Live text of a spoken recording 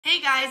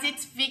guys,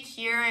 it's Vic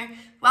here.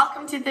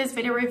 Welcome to this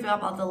video review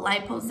about the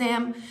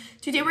Lipozem.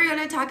 Today we're going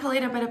to talk a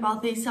little bit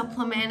about this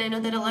supplement. I know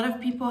that a lot of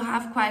people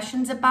have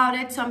questions about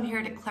it, so I'm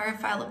here to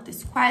clarify all of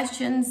these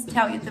questions,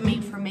 tell you the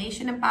main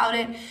information about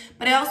it.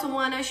 But I also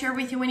want to share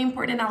with you an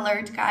important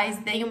alert, guys,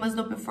 that you must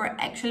know before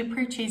actually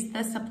purchase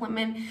the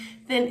supplement.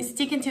 Then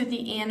stick until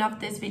the end of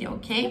this video,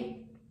 okay?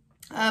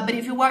 But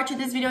if you watch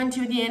this video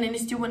until the end and you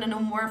still want to know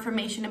more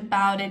information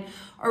about it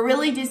or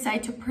really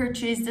decide to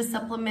purchase the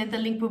supplement, the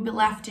link will be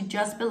left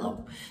just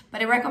below.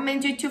 But I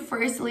recommend you to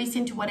first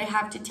listen to what I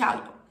have to tell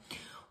you.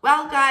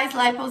 Well, guys,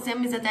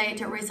 Lipozem is a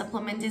dietary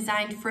supplement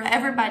designed for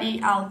everybody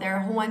out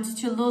there who wants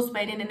to lose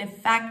weight in an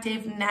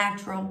effective,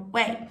 natural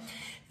way.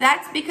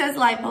 That's because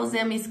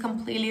Lipozem is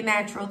completely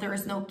natural. There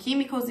is no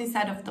chemicals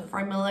inside of the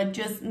formula,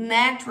 just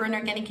natural and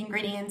organic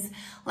ingredients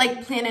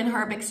like plant and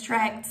herb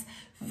extracts,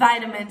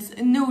 vitamins,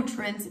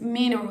 nutrients,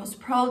 minerals,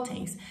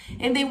 proteins.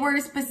 And they were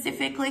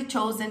specifically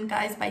chosen,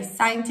 guys, by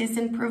scientists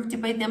and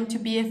proved by them to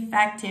be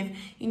effective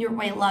in your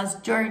weight loss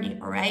journey,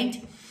 all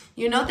right?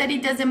 You know that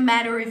it doesn't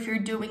matter if you're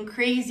doing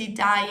crazy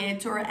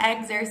diets or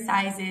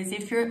exercises,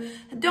 if you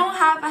don't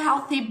have a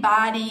healthy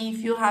body,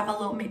 if you have a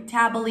low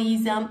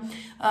metabolism,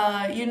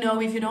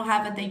 if you don't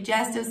have a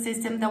digestive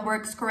system that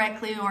works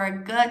correctly or a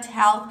gut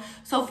health.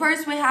 So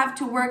first we have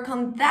to work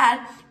on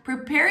that,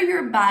 prepare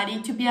your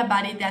body to be a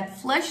body that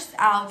flushes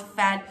out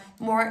fat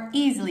more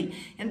easily.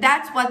 And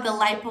that's what the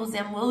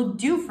Lipozem will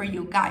do for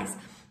you, guys.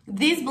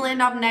 This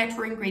blend of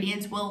natural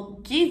ingredients will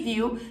give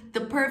you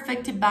the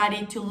perfect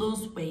body to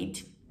lose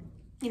weight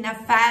in a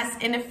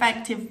fast and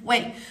effective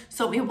way.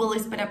 So it will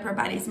speed up your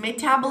body's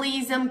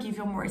metabolism, give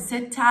you more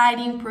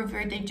satiety, improve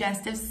your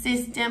digestive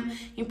system,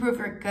 improve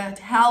your gut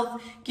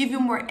health, give you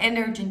more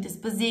energy and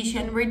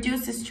disposition,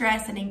 reduce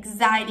stress and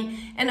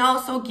anxiety, and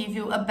also give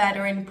you a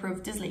better and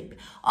improved sleep.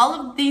 All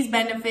of these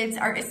benefits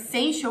are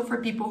essential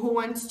for people who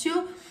want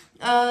to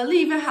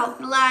live a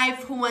healthy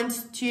life, who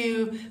wants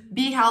to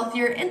be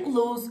healthier and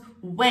lose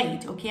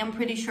weight, okay? I'm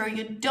pretty sure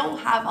you don't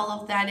have all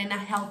of that in a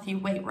healthy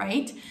way,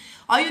 right?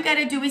 All you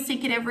gotta do is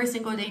take it every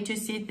single day to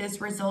see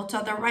this result.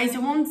 Otherwise,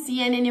 you won't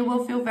see it and you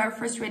will feel very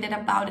frustrated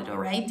about it, all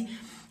right?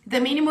 The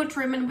minimum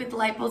treatment with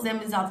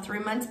Lipozem is of 3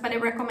 months, but I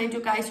recommend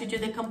you guys to do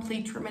the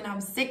complete treatment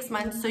of 6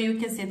 months so you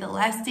can see the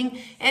lasting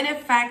and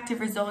effective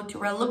result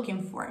you are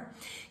looking for.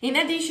 In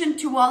addition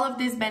to all of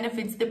these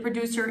benefits, the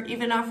producer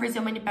even offers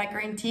you money-back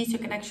guarantees. You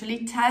can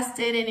actually test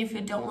it, and if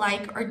you don't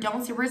like or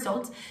don't see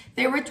results,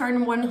 they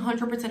return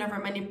 100% of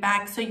your money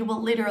back, so you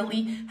will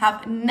literally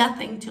have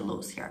nothing to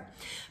lose here.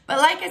 But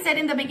like I said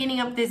in the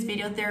beginning of this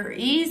video, there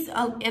is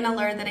an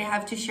alert that I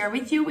have to share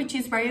with you, which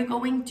is where you're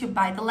going to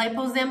buy the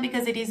Lipozem,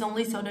 because it is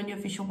only sold on the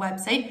official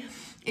website.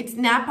 It's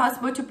not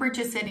possible to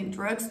purchase it in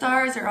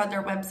drugstores or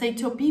other websites,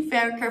 so be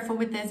very careful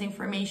with this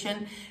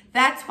information.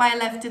 That's why I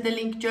left the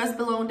link just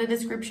below in the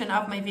description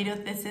of my video.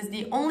 This is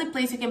the only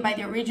place you can buy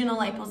the original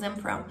Lipozem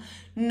from.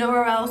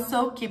 Nowhere else,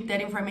 so keep that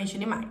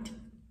information in mind.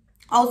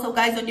 Also,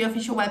 guys, on the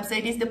official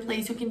website is the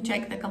place you can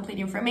check the complete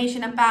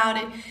information about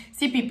it,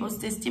 see people's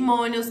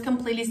testimonials,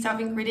 complete list of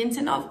ingredients,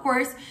 and of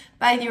course,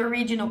 buy the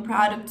original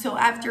product. So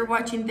after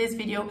watching this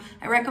video,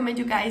 I recommend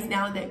you guys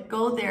now that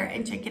go there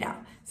and check it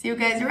out. See you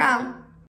guys around.